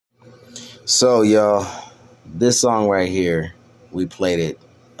So, y'all, this song right here, we played it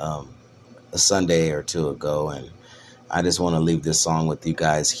a Sunday or two ago, and I just want to leave this song with you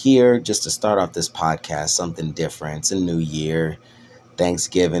guys here just to start off this podcast, something different. It's a new year.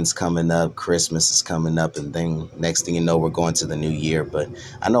 Thanksgiving's coming up, Christmas is coming up, and then next thing you know, we're going to the new year. But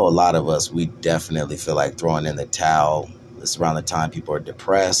I know a lot of us, we definitely feel like throwing in the towel. It's around the time people are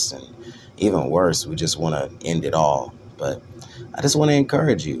depressed, and even worse, we just want to end it all. But I just want to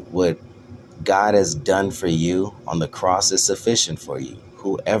encourage you. What God has done for you on the cross is sufficient for you.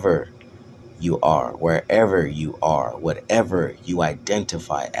 Whoever you are, wherever you are, whatever you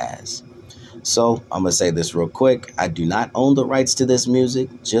identify as. So I'm going to say this real quick. I do not own the rights to this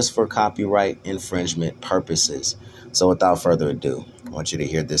music just for copyright infringement purposes. So without further ado, I want you to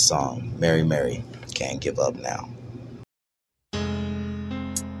hear this song, Mary, Mary, Can't Give Up Now.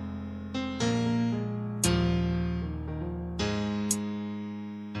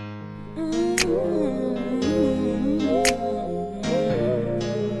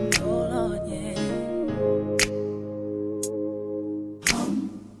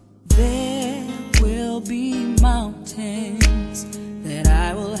 Mountains that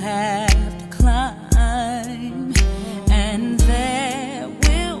I will have to climb, and there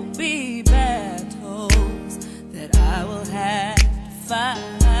will be battles that I will have to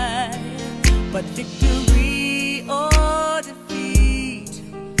fight. But victory or defeat,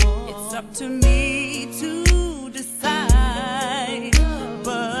 it's up to me to decide.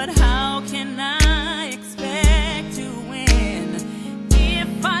 But how can I expect to win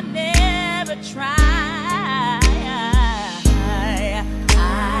if I never try?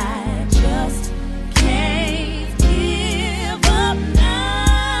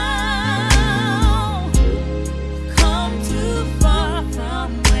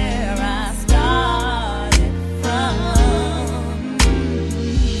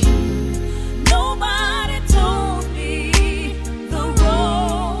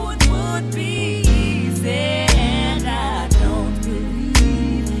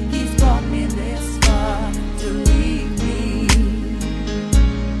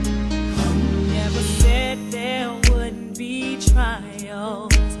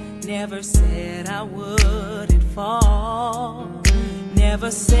 Never said I wouldn't fall.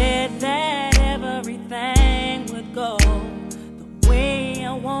 Never said that everything would go the way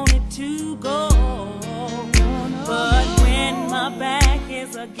I wanted to go. But when my back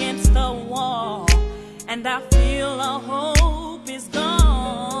is against the wall and I feel all hope is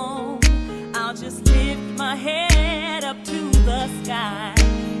gone, I'll just lift my head up to the sky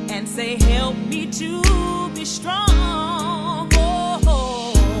and say, help me to be strong.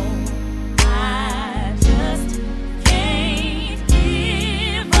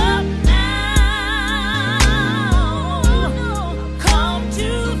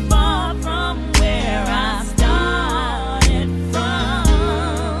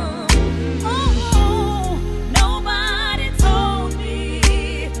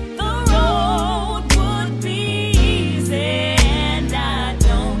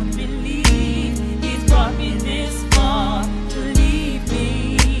 This far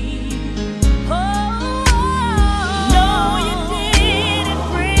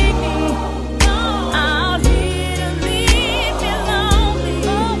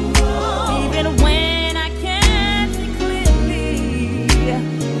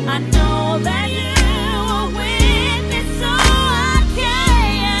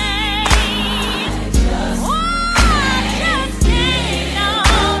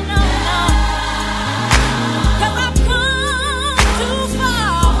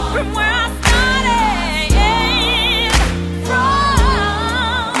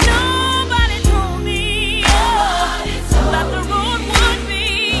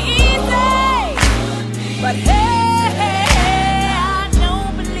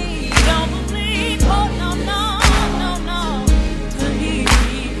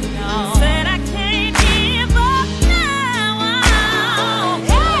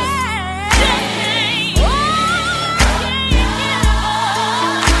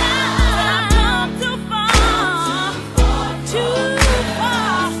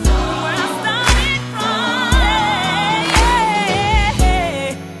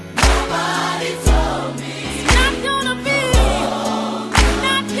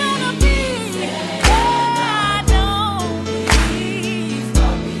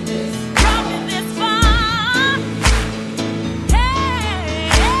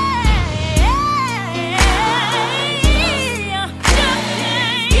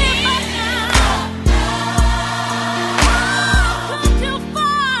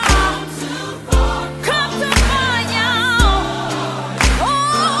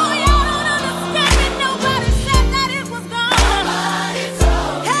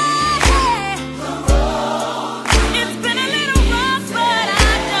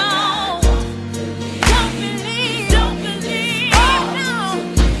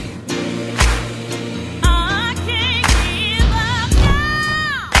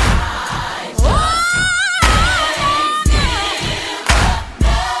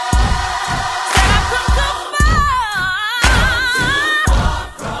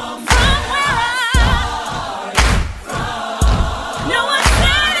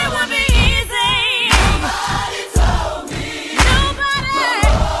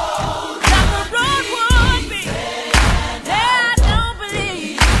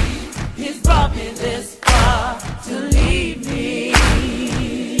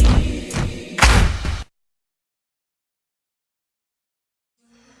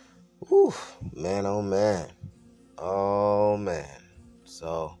man, oh man. Oh man.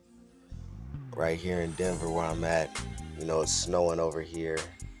 So right here in Denver where I'm at, it's snowing over here.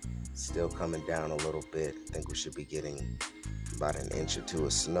 Still coming down a little bit. I think we should be getting about an inch or two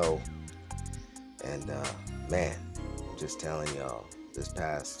of snow. And man, I'm just telling y'all, this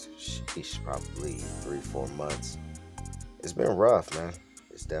past probably 3-4 months, it's been rough, man.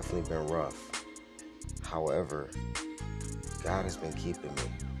 It's definitely been rough. However, God has been keeping me.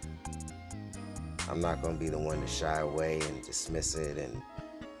 I'm not going to be the one to shy away and dismiss it and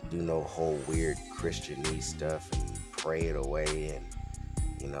do no whole weird Christianese stuff and pray it away. And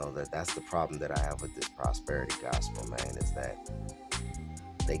that's the problem that I have with this prosperity gospel, man, is that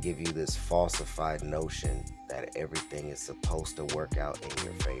they give you this falsified notion that everything is supposed to work out in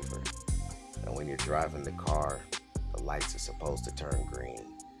your favor. And when you're driving the car, the lights are supposed to turn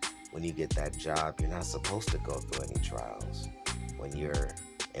green. When you get that job, you're not supposed to go through any trials. When you're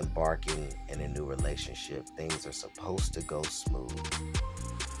embarking in a new relationship, things are supposed to go smooth.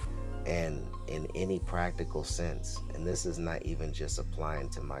 And in any practical sense, and this is not even just applying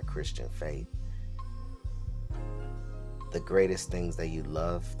to my Christian faith, the greatest things that you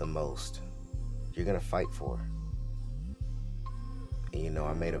love the most, you're going to fight for. And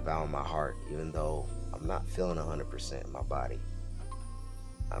I made a vow in my heart, even though I'm not feeling 100% in my body.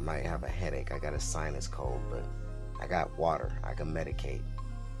 I might have a headache, I got a sinus cold, but I got water, I can medicate,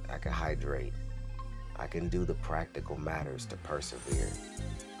 I can hydrate, I can do the practical matters to persevere.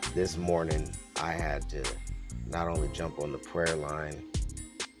 This morning, I had to not only jump on the prayer line,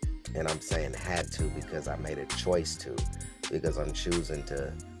 and I'm saying had to because I made a choice to, because I'm choosing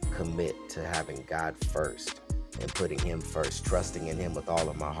to commit to having God first and putting Him first, trusting in Him with all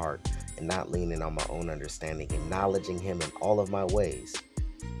of my heart and not leaning on my own understanding, acknowledging Him in all of my ways.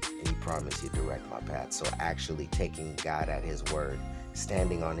 And He promised He'd direct my path. So actually taking God at His word,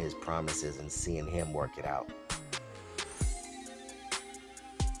 standing on His promises and seeing Him work it out.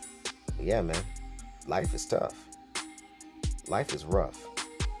 But yeah, man, life is tough. Life is rough.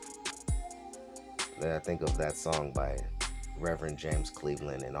 Then I think of that song by Reverend James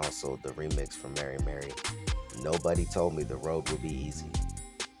Cleveland and also the remix from Mary Mary. Nobody told me the road would be easy,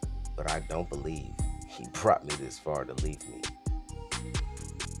 but I don't believe He brought me this far to leave me.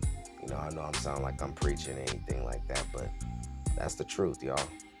 I know I'm sounding like I'm preaching or anything like that, but that's the truth, y'all.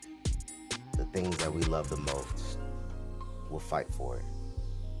 The things that we love the most, we'll fight for it.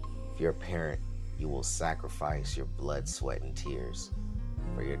 If you're a parent, you will sacrifice your blood, sweat, and tears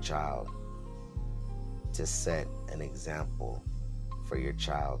for your child to set an example for your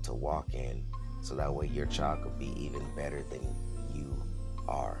child to walk in, so that way your child could be even better than you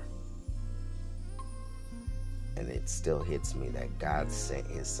are. And it still hits me that God sent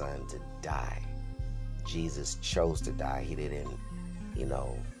His Son to die. Jesus chose to die. He didn't,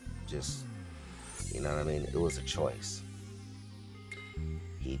 just, what I mean? It was a choice.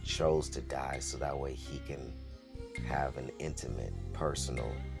 He chose to die so that way He can have an intimate,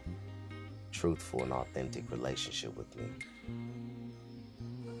 personal, truthful, and authentic relationship with me.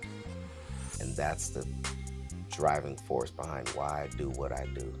 And that's the driving force behind why I do what I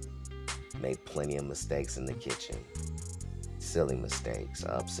do. Made plenty of mistakes in the kitchen. Silly mistakes,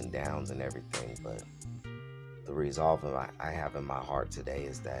 ups and downs and everything. But the resolve I have in my heart today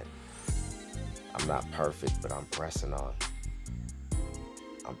is that I'm not perfect, but I'm pressing on.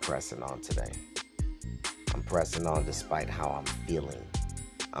 I'm pressing on today. I'm pressing on despite how I'm feeling.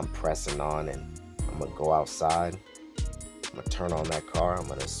 I'm pressing on, and I'm going to go outside. I'm going to turn on that car. I'm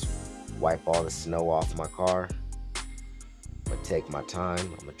going to wipe all the snow off my car. I'm going to take my time.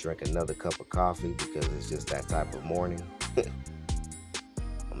 I'm going to drink another cup of coffee because it's just that type of morning. I'm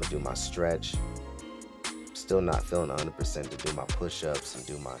going to do my stretch. I'm still not feeling 100% to do my push-ups and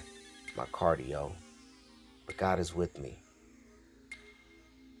do my cardio. But God is with me.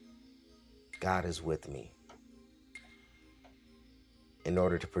 God is with me. In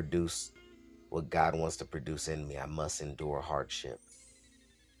order to produce what God wants to produce in me, I must endure hardship.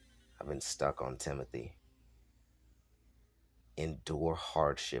 I've been stuck on Timothy. Endure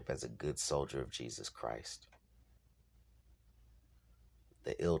hardship as a good soldier of Jesus Christ.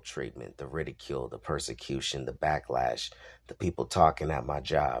 The ill treatment, the ridicule, the persecution, the backlash, the people talking at my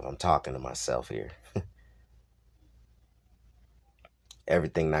job. I'm talking to myself here.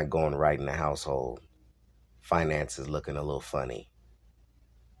 Everything not going right in the household. Finances looking a little funny.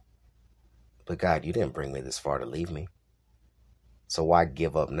 But God, you didn't bring me this far to leave me. So why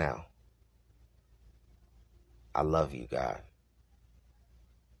give up now? I love you, God.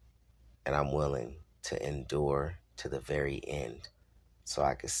 And I'm willing to endure to the very end so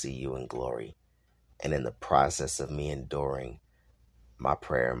I can see you in glory. And in the process of me enduring, my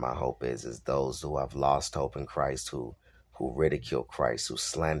prayer and my hope is those who have lost hope in Christ, who ridicule Christ, who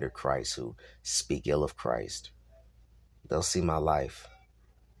slander Christ, who speak ill of Christ, they'll see my life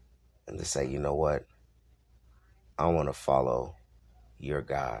and they say, you know what? I want to follow your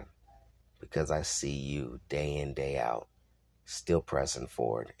God because I see you day in, day out, still pressing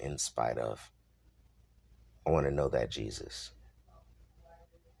forward in spite of. I want to know that Jesus.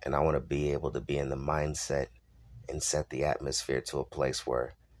 And I want to be able to be in the mindset and set the atmosphere to a place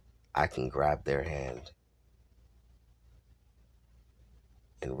where I can grab their hand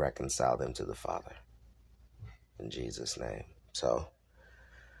and reconcile them to the Father. In Jesus' name. So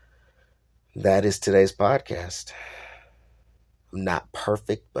that is today's podcast. I'm not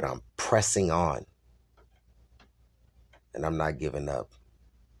perfect, but I'm pressing on. And I'm not giving up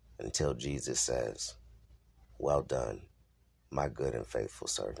until Jesus says, well done, my good and faithful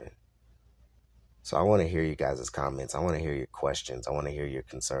servant. So I want to hear you guys' comments. I want to hear your questions. I want to hear your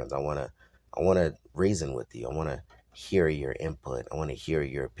concerns. I want to reason with you. I want to hear your input. I want to hear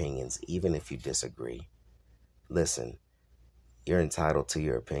your opinions, even if you disagree. Listen, you're entitled to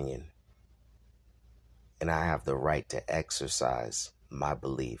your opinion. And I have the right to exercise my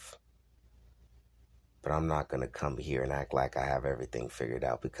belief. But I'm not going to come here and act like I have everything figured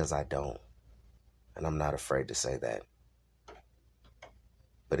out, because I don't. And I'm not afraid to say that.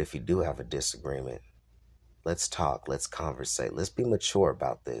 But if you do have a disagreement, let's talk, let's conversate, let's be mature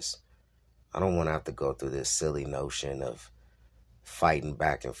about this. I don't want to have to go through this silly notion of fighting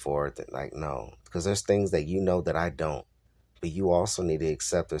back and forth. Like, no, because there's things that you know that I don't. But you also need to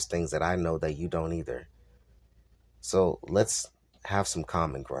accept there's things that I know that you don't either. So let's have some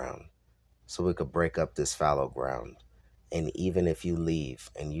common ground so we could break up this fallow ground. And even if you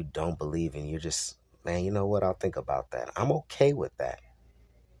leave and you don't believe and you're just, man, you know what? I'll think about that. I'm okay with that.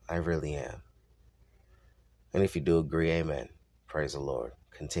 I really am. And if you do agree, amen. Praise the Lord.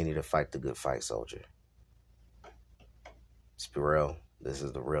 Continue to fight the good fight, soldier. It's real. This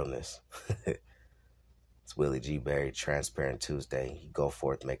is the realness. It's Willie G. Berry, Transparent Tuesday. You go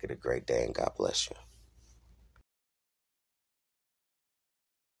forth, make it a great day, and God bless you.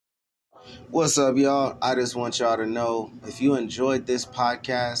 What's up, y'all? I just want y'all to know, if you enjoyed this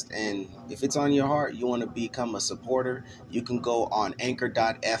podcast and if it's on your heart, you want to become a supporter, you can go on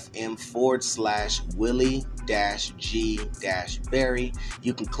anchor.fm/Willie-G-Berry.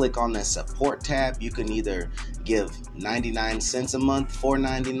 You can click on the support tab. You can either give 99 cents a month,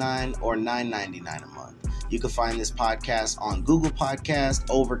 $4.99, or $9.99 a month. You can find this podcast on Google Podcast,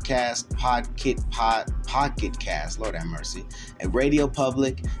 Overcast, Pocket Cast, Lord have mercy, and Radio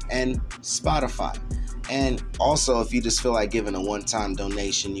Public, and Spotify. And also, if you just feel like giving a one-time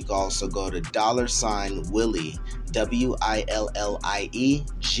donation, you can also go to $Willie,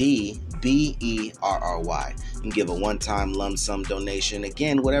 WILLIEGBERRY. You can give a one-time lump sum donation.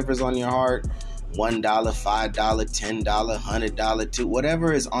 Again, whatever's on your heart. $1, $5, $10, $100, $2,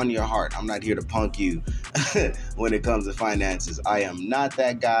 whatever is on your heart. I'm not here to punk you when it comes to finances. I am not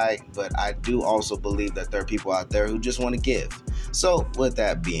that guy, but I do also believe that there are people out there who just want to give. So with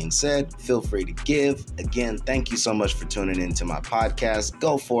that being said, feel free to give. Again, thank you so much for tuning into my podcast.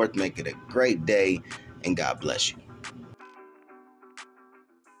 Go forth, make it a great day, and God bless you.